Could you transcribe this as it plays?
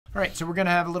All right, so we're going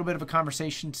to have a little bit of a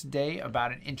conversation today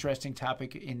about an interesting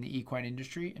topic in the equine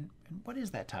industry. And what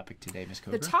is that topic today, Ms.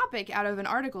 Coker? The topic out of an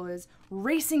article is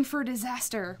Racing for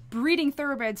Disaster. Breeding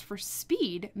thoroughbreds for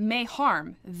speed may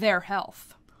harm their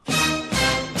health.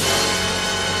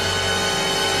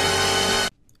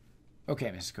 Okay,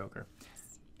 Mrs. Coker.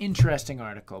 Interesting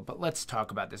article, but let's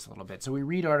talk about this a little bit. So we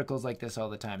read articles like this all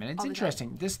the time, and it's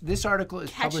interesting. This article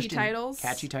is published in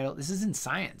catchy title. This is in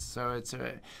Science, so it's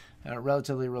a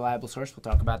relatively reliable source. We'll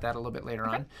talk about that a little bit later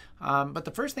on. But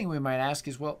the first thing we might ask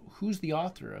is, well, who's the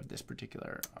author of this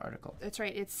particular article? That's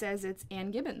right. It says it's Ann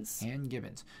Gibbons. Ann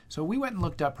Gibbons. So we went and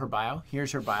looked up her bio.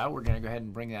 Here's her bio. We're going to go ahead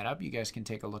and bring that up. You guys can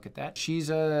take a look at that. She's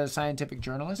a scientific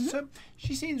journalist, so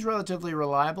she seems relatively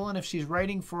reliable. And if she's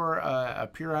writing for a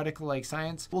periodical like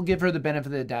Science, we'll give her the benefit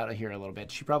of the doubt here a little bit.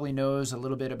 She probably knows a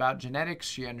little bit about genetics.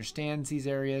 She understands these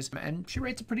areas, and she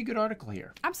writes a pretty good article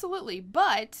here. Absolutely.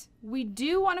 But we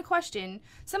do want to question,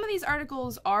 some of these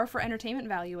articles are for entertainment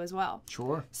value as well.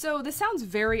 Sure. So this sounds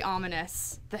very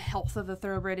ominous, the health of the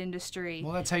thoroughbred industry.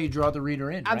 Well, that's how you draw the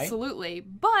reader in, right? Absolutely.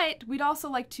 But we'd also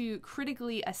like to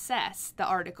critically assess the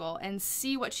article and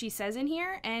see what she says in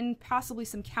here and possibly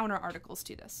some counter articles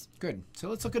to this. Good. So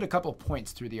let's look at a couple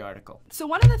points through the article. So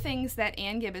one of the things that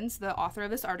Ann Gibbons, the author of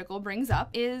this article, brings up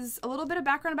is a little bit of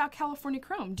background about California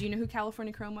Chrome. Do you know who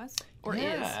California Chrome was? Or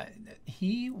is?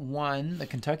 He won the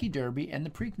Kentucky Derby and the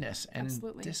Preakness, and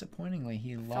Absolutely. Disappointingly,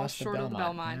 he Fell lost short the of the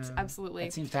Belmont. Absolutely.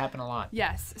 That seems to happen a lot.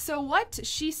 Yes. So what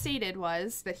she stated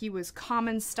was that he was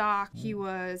common stock, he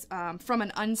was from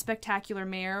an unspectacular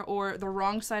mare, or the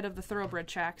wrong side of the thoroughbred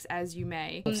tracks, as you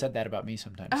may. I've said that about me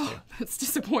sometimes, too. That's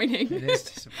disappointing. It is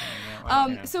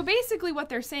disappointing. So basically what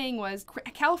they're saying was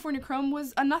California Chrome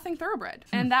was a nothing thoroughbred,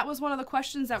 and that was one of the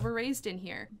questions that were raised in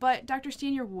here. But Dr.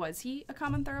 Stanier, was he a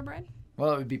common thoroughbred?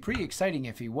 Well, it would be pretty exciting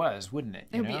if he was, wouldn't it?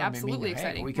 It would be absolutely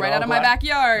exciting. Hey, right out of my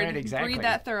backyard. Right, exactly. Breed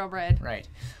that thoroughbred. Right.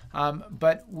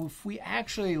 But if we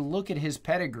actually look at his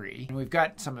pedigree, and we've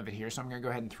got some of it here, so I'm going to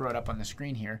go ahead and throw it up on the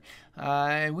screen here.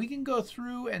 We can go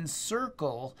through and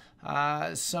circle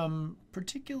some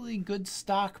particularly good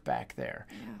stock back there.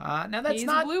 Yeah. Now that's He's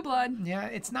not a blue blood. Yeah,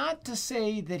 it's not to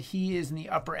say that he is in the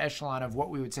upper echelon of what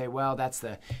we would say, well, that's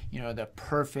the the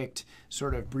perfect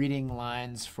sort of breeding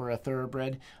lines for a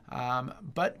thoroughbred.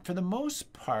 But for the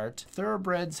most part,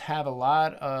 thoroughbreds have a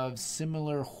lot of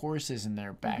similar horses in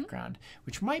their background,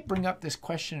 which might bring up this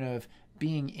question of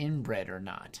being inbred or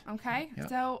not. Okay, Yep.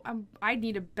 so I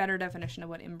need a better definition of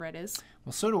what inbred is.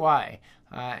 Well, so do I.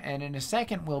 And in a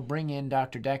second, we'll bring in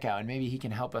Dr. Deckow, and maybe he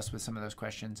can help us with some of those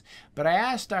questions. But I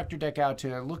asked Dr. Deckow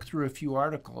to look through a few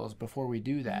articles before we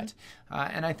do that.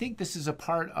 And I think this is a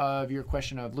part of your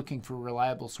question of looking for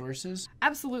reliable sources.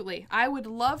 Absolutely. I would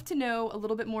love to know a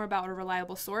little bit more about a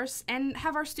reliable source and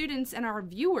have our students and our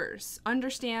viewers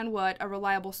understand what a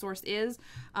reliable source is.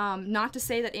 Not to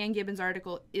say that Ann Gibbons'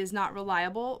 article is not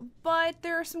reliable, but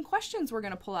there are some questions we're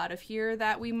going to pull out of here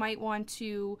that we might want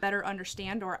to better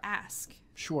understand or ask.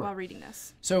 Sure. While reading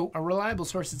this. So a reliable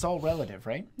source, it's all relative,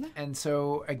 right? Yeah. And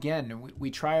so, again, we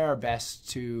try our best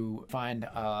to find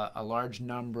a large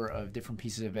number of different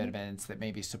pieces of evidence that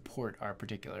maybe support our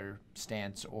particular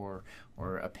stance or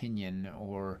opinion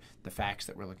or the facts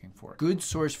that we're looking for. Good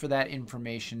source for that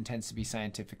information tends to be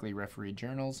scientifically refereed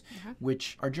journals,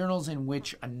 which are journals in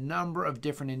which a number of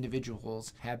different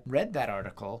individuals have read that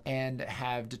article and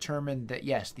have determined that,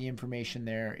 yes, the information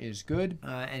there is good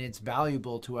and it's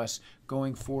valuable to us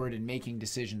going forward and making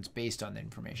decisions based on the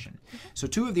information. So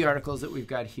two of the articles that we've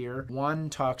got here, one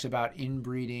talks about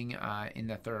inbreeding in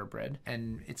the thoroughbred,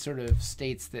 and it sort of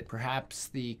states that perhaps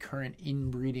the current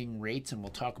inbreeding rates, and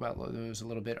we'll talk about those a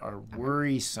little bit, are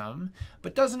worrisome,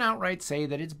 but doesn't outright say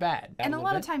that it's bad. And a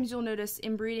lot of times you'll notice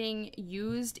inbreeding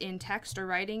used in text or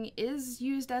writing is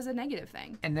used as a negative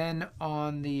thing. And then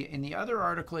in the other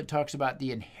article, it talks about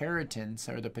the inheritance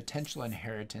or the potential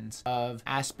inheritance of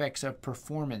aspects of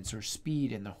performance or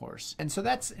speed in the horse. And so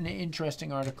that's an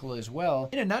interesting article as well.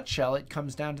 In a nutshell, it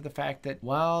comes down to the fact that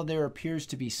while there appears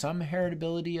to be some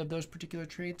heritability of those particular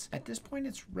traits, at this point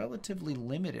it's relatively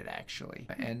limited actually.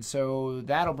 And so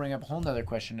that'll bring up a whole nother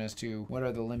question as to what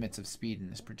are the limits of speed in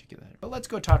this particular. But let's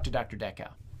go talk to Dr. Deckow.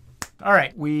 All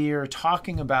right, we're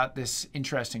talking about this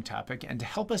interesting topic, and to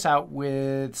help us out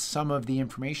with some of the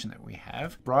information that we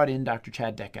have, brought in Dr.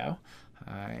 Chad Deckow.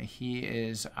 He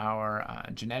is our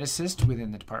geneticist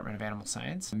within the Department of Animal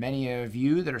Science. Many of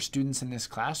you that are students in this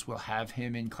class will have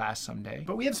him in class someday.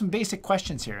 But we have some basic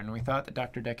questions here, and we thought that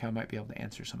Dr. Deckhow might be able to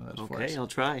answer some of those for us. Okay, I'll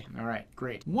try. All right,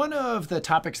 great. One of the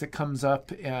topics that comes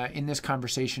up in this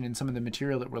conversation in some of the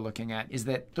material that we're looking at is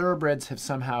that thoroughbreds have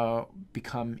somehow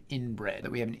become inbred,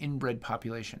 that we have an inbred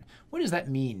population. What does that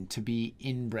mean to be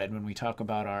inbred when we talk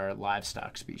about our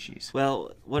livestock species?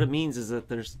 Well, what it means is that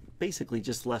there's basically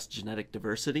just less genetic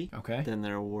diversity Okay. than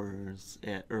there was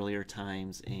at earlier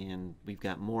times, and we've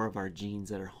got more of our genes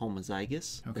that are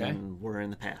homozygous than were in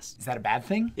the past. Is that a bad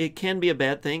thing? It can be a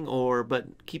bad thing,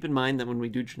 but keep in mind that when we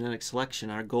do genetic selection,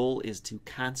 our goal is to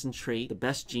concentrate the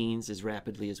best genes as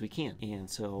rapidly as we can. And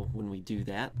so when we do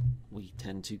that, we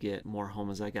tend to get more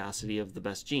homozygosity of the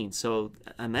best genes. So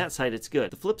on that side, it's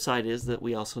good. The flip side is that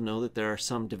we also know that there are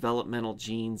some developmental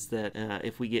genes that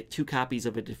if we get 2 copies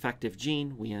of a defective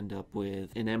gene, we end up with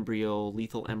an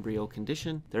lethal embryo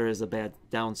condition. There is a bad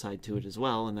downside to it as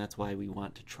well, and that's why we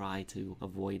want to try to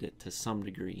avoid it to some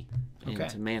degree and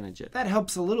to manage it. That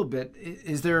helps a little bit.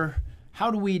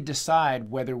 How do we decide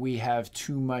whether we have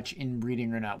too much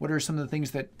inbreeding or not? What are some of the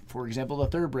things that, for example, the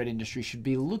thoroughbred industry should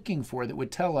be looking for that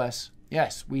would tell us,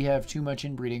 yes, we have too much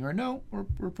inbreeding, or no,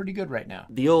 we're pretty good right now?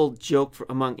 The old joke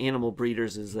among animal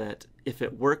breeders is that if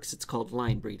it works, it's called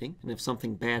line breeding, and if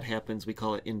something bad happens, we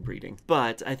call it inbreeding.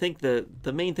 But I think the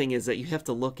main thing is that you have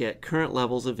to look at current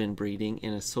levels of inbreeding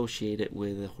and associate it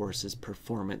with a horse's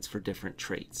performance for different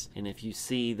traits. And if you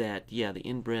see that, yeah, the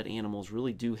inbred animals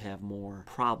really do have more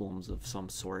problems of some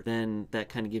sort, then that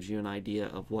kind of gives you an idea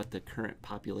of what the current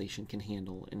population can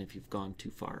handle and if you've gone too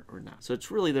far or not. So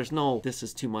it's really, there's no, this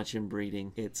is too much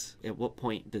inbreeding. It's at what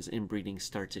point does inbreeding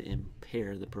start to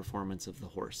impair the performance of the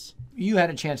horse? You had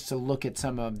a chance to look at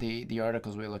some of the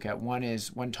articles we look at.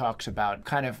 One talks about,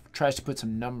 kind of tries to put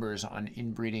some numbers on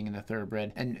inbreeding in the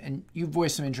thoroughbred, and you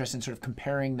voiced some interest in sort of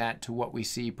comparing that to what we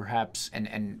see perhaps, and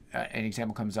an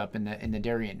example comes up in the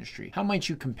dairy industry. How might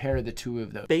you compare the two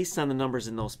of those? Based on the numbers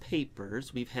in those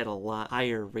papers, we've had a lot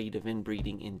higher rate of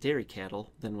inbreeding in dairy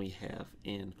cattle than we have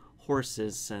in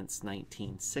horses since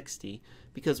 1960,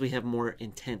 because we have more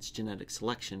intense genetic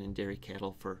selection in dairy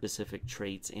cattle for specific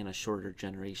traits and a shorter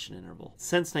generation interval.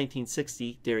 Since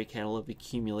 1960, dairy cattle have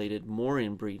accumulated more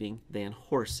inbreeding than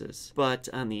horses. But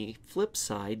on the flip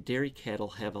side, dairy cattle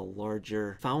have a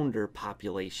larger founder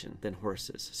population than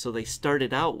horses. So they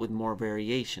started out with more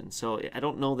variation. So I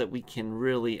don't know that we can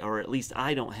really, or at least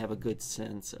I don't have a good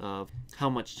sense of how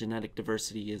much genetic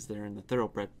diversity is there in the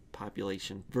thoroughbred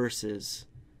population versus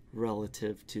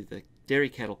relative to the dairy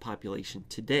cattle population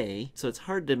today. So it's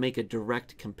hard to make a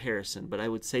direct comparison, but I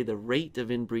would say the rate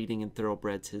of inbreeding in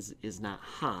thoroughbreds is not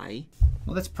high.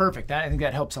 Well, that's perfect. I think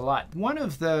that helps a lot. One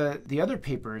of the other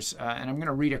papers, and I'm going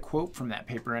to read a quote from that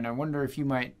paper, and I wonder if you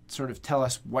might sort of tell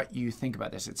us what you think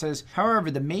about this. It says,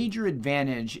 however, the major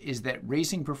advantage is that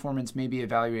racing performance may be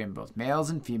evaluated in both males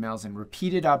and females, and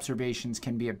repeated observations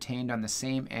can be obtained on the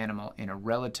same animal in a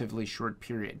relatively short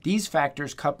period. These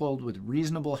factors, coupled with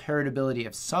reasonable heritability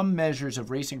of some measures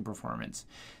of racing performance,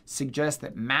 suggest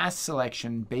that mass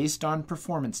selection based on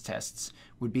performance tests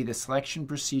would be the selection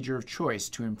procedure of choice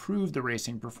to improve the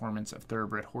racing performance of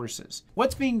thoroughbred horses.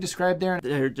 What's being described there?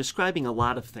 They're describing a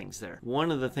lot of things there.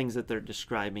 One of the things that they're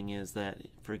describing is that,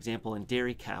 for example, in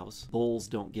dairy cows, bulls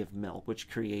don't give milk, which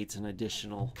creates an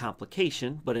additional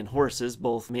complication. But in horses,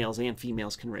 both males and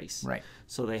females can race. Right.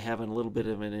 So they have a little bit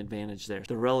of an advantage there.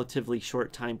 The relatively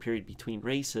short time period between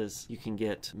races, you can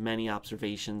get many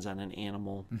observations on an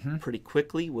animal pretty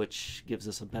quickly, which gives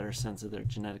us a better sense of their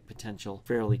genetic potential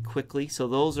fairly quickly.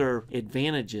 So those are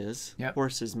advantages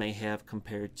horses may have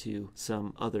compared to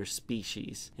some other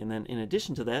species. And then in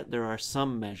addition to that, there are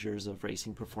some measures of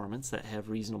racing performance that have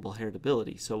reasonable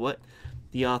heritability. So what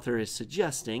the author is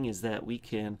suggesting is that we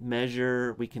can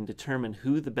determine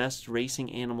who the best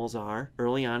racing animals are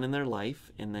early on in their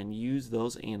life, and then use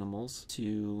those animals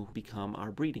to become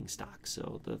our breeding stock.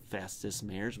 So the fastest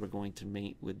mares, we're going to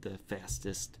mate with the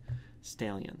fastest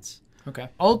stallions. Okay.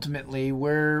 Ultimately,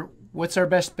 what's our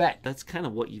best bet? That's kind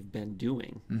of what you've been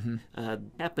doing.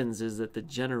 Happens is that the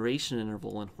generation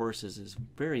interval in horses is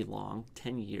very long,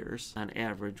 10 years on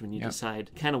average, when you decide,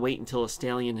 kind of wait until a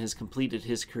stallion has completed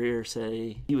his career,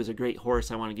 say, he was a great horse,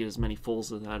 I want to get as many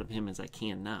foals out of him as I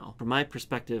can now. From my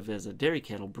perspective as a dairy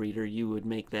cattle breeder, you would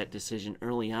make that decision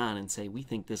early on and say, we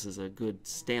think this is a good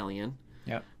stallion.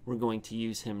 we're going to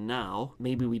use him now.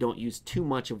 Maybe we don't use too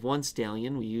much of one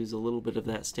stallion. We use a little bit of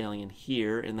that stallion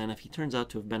here, and then if he turns out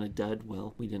to have been a dud,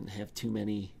 well, we didn't have too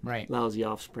many lousy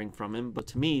offspring from him. But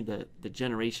to me, the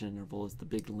generation interval is the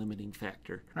big limiting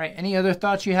factor. All right. Any other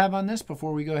thoughts you have on this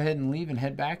before we go ahead and leave and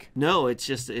head back? No,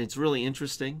 it's really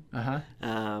interesting.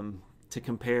 To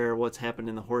compare what's happened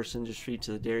in the horse industry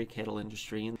to the dairy cattle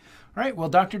industry. All right. Well,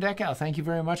 Dr. Deckow, thank you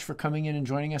very much for coming in and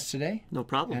joining us today. No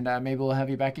problem. And maybe we'll have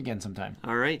you back again sometime.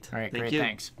 All right. All right. Thank Great. you.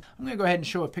 Thanks. I'm going to go ahead and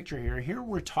show a picture here. Here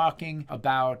we're talking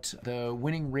about the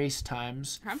winning race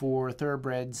times for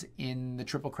thoroughbreds in the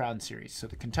Triple Crown series. So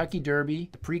the Kentucky Derby,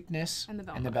 the Preakness, and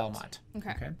the Belmont.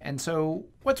 Okay. And so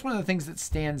what's one of the things that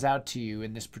stands out to you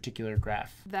in this particular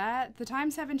graph? That the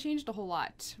times haven't changed a whole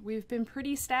lot. We've been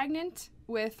pretty stagnant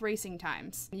with racing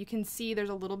times. You can see there's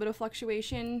a little bit of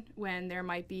fluctuation when there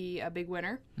might be a big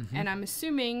winner. And I'm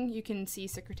assuming you can see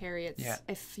secretariats. Yeah.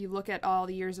 If you look at all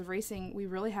the years of racing, we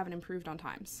really haven't improved on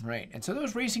times. Right. And so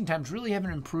those racing times really haven't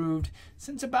improved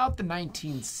since about the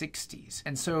 1960s.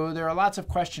 And so there are lots of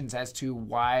questions as to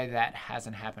why that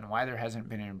hasn't happened, why there hasn't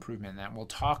been an improvement in that. We'll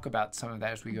talk about some of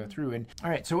that as we go through. And all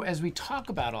right, so as we talk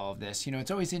about all of this, you know,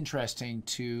 it's always interesting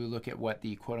to look at what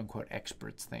the quote-unquote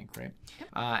experts think, right?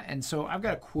 And so I've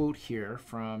got a quote here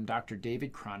from Dr.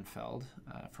 David Kronfeld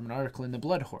from an article in The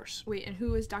Blood Horse. Wait, and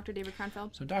who is Dr. David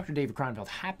Kronfeld? So Dr. David Kronfeld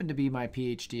happened to be my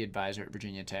PhD advisor at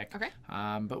Virginia Tech,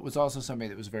 but was also somebody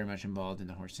that was very much involved in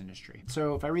the horse industry.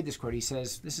 So if I read this quote, he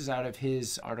says, this is out of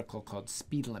his article called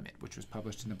Speed Limit, which was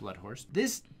published in The Blood Horse.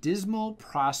 This dismal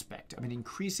prospect of an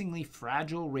increasingly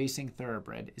fragile racing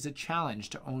thoroughbred is a challenge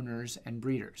to owners and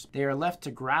breeders. They are left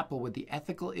to grapple with the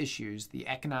ethical issues, the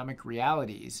economic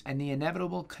realities, and the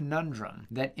inevitable conundrum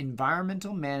that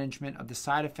environmental management of the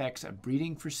side effects of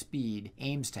breeding for speed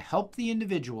aims to help the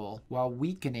individual while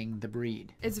weakening the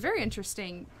breed. It's very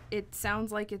interesting. It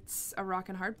sounds like it's a rock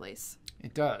and hard place.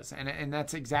 It does. And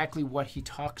that's exactly what he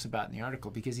talks about in the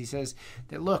article, because he says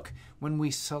that, look, when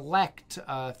we select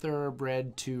a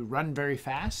thoroughbred to run very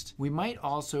fast, we might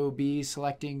also be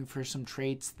selecting for some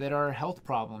traits that are health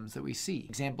problems that we see.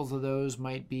 Examples of those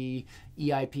might be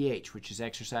EIPH, which is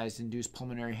exercise-induced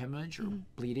pulmonary hemorrhage or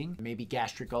bleeding, maybe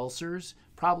gastric ulcers,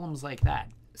 problems like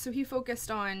that. So he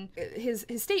focused on his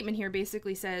statement here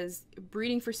basically says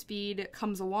breeding for speed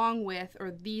comes along with, or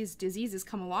these diseases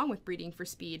come along with breeding for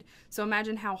speed. So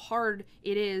imagine how hard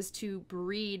it is to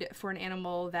breed for an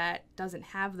animal that doesn't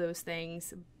have those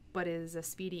things but is a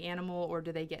speedy animal, or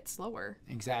do they get slower?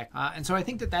 Exactly. And so I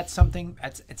think that that's something,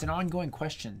 it's an ongoing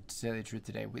question, to tell the truth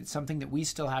today. It's something that we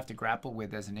still have to grapple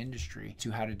with as an industry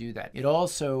to how to do that. It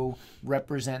also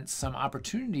represents some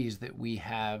opportunities that we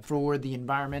have for the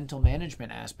environmental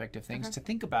management aspect of things to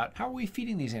think about, how are we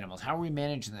feeding these animals? How are we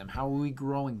managing them? How are we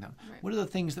growing them? Right. What are the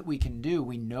things that we can do?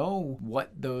 We know what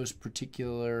those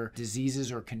particular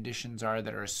diseases or conditions are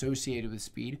that are associated with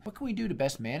speed. What can we do to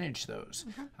best manage those?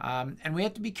 And we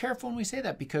have to be careful when we say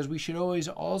that, because we should always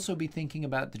also be thinking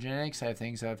about the genetic side of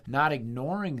things, of not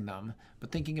ignoring them,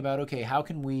 but thinking about, okay, how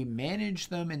can we manage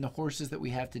them in the horses that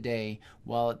we have today,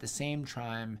 while at the same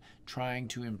time trying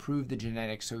to improve the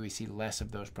genetics so we see less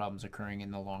of those problems occurring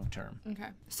in the long term. Okay.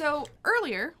 So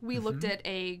earlier we looked at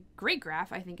a great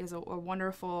graph, I think is a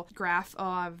wonderful graph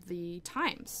of the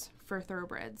times for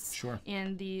thoroughbreds. Sure.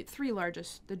 And the three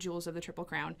largest, the jewels of the Triple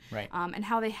Crown. Right. And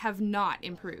how they have not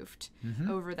improved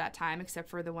over that time, except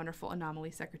for the wonderful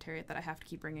anomaly secretariat that I have to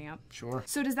keep bringing up. Sure.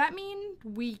 So does that mean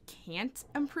we can't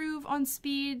improve on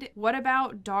speed? What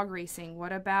about dog racing?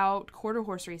 What about quarter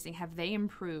horse racing? Have they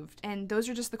improved? And those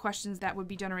are just the questions that would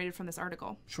be generated from this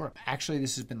article. Sure. Actually,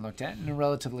 this has been looked at in a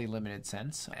relatively limited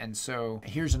sense. And so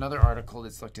here's another article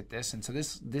that's looked at this. And so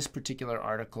this particular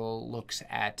article looks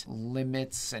at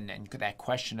limits and that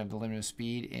question of the limit of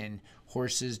speed in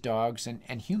horses, dogs,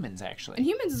 and humans, actually. And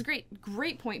humans is a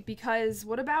great point, because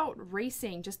what about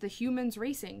racing, just the humans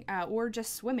racing, or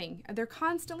just swimming? They're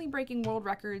constantly breaking world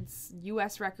records,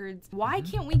 U.S. records. Why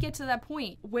can't we get to that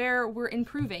point where we're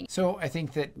improving? So I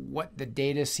think that what the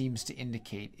data seems to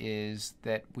indicate is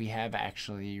that we have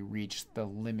actually reached the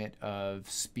limit of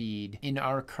speed in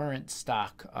our current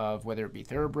stock of whether it be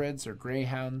thoroughbreds or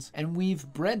greyhounds, and we've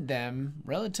bred them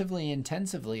relatively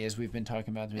intensively, as we've been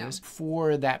talking about through this,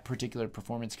 for that particular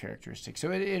performance characteristic. So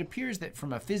it appears that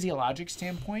from a physiologic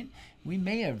standpoint, we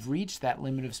may have reached that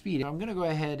limit of speed. I'm going to go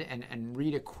ahead and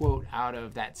read a quote out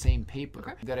of that same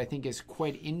paper that I think is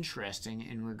quite interesting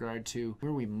in regard to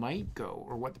where we might go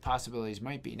or what the possibilities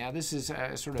might be. Now, this is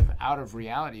sort of out of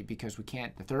reality, because we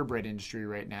can't, the thoroughbred industry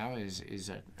right now is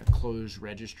a closed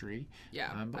registry.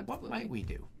 But what might we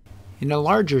do? In a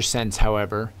larger sense,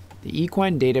 however, the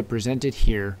equine data presented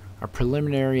here are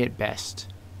preliminary at best.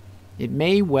 It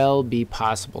may well be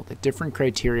possible that different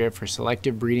criteria for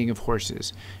selective breeding of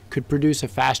horses could produce a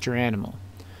faster animal.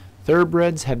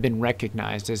 Thoroughbreds have been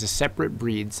recognized as a separate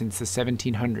breed since the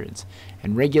 1700s,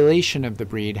 and regulation of the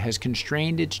breed has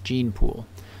constrained its gene pool.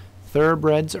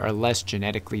 Thoroughbreds are less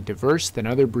genetically diverse than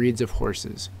other breeds of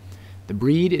horses. The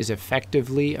breed is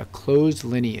effectively a closed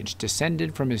lineage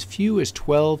descended from as few as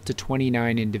 12 to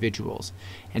 29 individuals,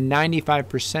 and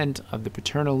 95% of the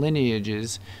paternal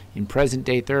lineages in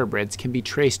present-day thoroughbreds can be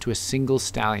traced to a single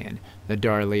stallion, the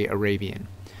Darley Arabian.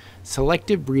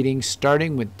 Selective breeding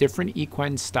starting with different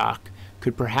equine stock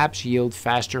could perhaps yield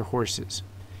faster horses.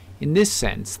 In this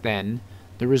sense, then,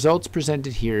 the results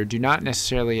presented here do not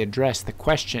necessarily address the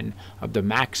question of the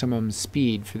maximum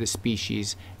speed for the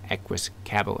species Equus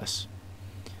cabilis.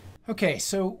 Okay,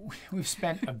 so we've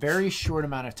spent a very short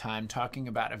amount of time talking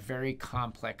about a very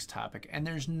complex topic, and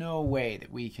there's no way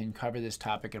that we can cover this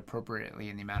topic appropriately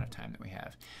in the amount of time that we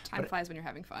have. Time flies when you're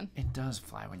having fun. It does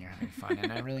fly when you're having fun,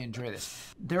 and I really enjoy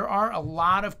this. There are a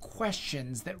lot of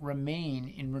questions that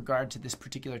remain in regard to this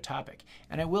particular topic,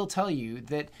 and I will tell you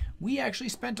that we actually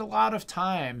spent a lot of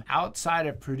time outside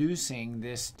of producing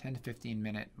this 10 to 15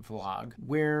 minute vlog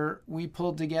where we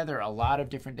pulled together a lot of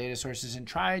different data sources and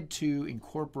tried to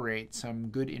incorporate some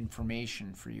good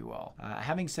information for you all.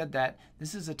 Having said that,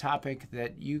 this is a topic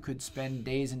that you could spend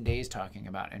days and days talking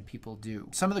about, and people do.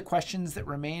 Some of the questions that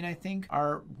remain, I think,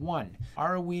 are: one,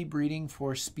 are we breeding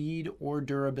for speed or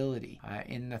durability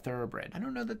in the thoroughbred? I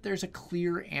don't know that there's a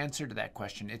clear answer to that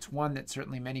question. It's one that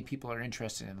certainly many people are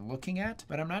interested in looking at,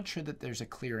 but I'm not sure that there's a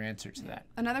clear answer to that.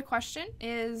 Another question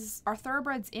is, are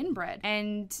thoroughbreds inbred?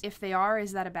 And if they are,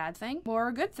 is that a bad thing or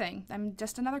a good thing?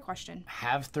 Just another question.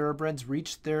 Have thoroughbreds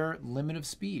reached their limit of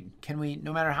speed? Can we,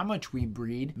 no matter how much we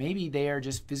breed, maybe they are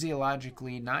just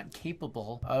physiologically not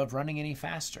capable of running any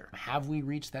faster? Have we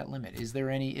reached that limit? Is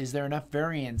there enough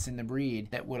variance in the breed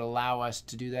that would allow us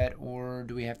to do that, or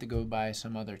do we have to go by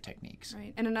some other techniques?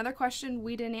 Right. And another question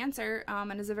we didn't answer,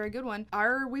 and is a very good one: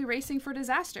 are we racing for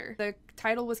disaster? The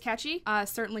title was catchy,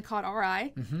 certainly caught our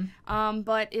eye.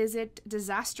 But is it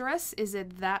disastrous? Is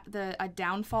it a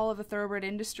downfall of the thoroughbred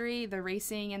industry, the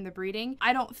racing and the breeding?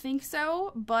 I don't think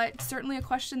so, but certainly a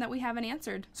question that we haven't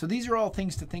answered. So these are all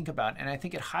things to think about, and I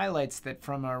think it highlights that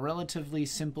from a relatively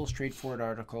simple, straightforward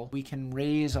article, we can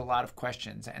raise a lot of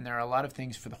questions, and there are a lot of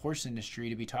things for the horse industry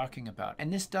to be talking about.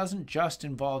 And this doesn't just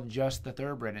involve just the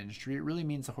thoroughbred industry. It really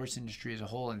means the horse industry as a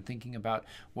whole, and thinking about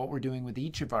what we're doing with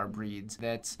each of our breeds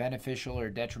that's beneficial or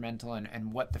detrimental,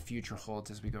 and what the future holds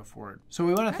as we go forward. So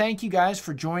we want to thank you guys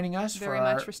for joining us very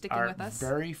much for sticking with us.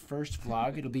 Very first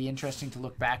vlog. It'll be interesting to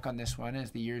look back on this one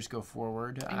as the years go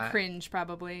forward. And cringe,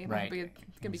 probably. Right.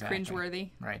 It's going to be cringe-worthy.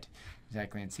 Right.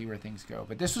 Exactly, and see where things go.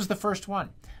 But this was the first one.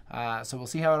 So we'll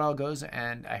see how it all goes,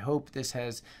 and I hope this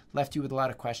has left you with a lot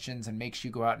of questions and makes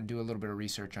you go out and do a little bit of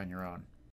research on your own.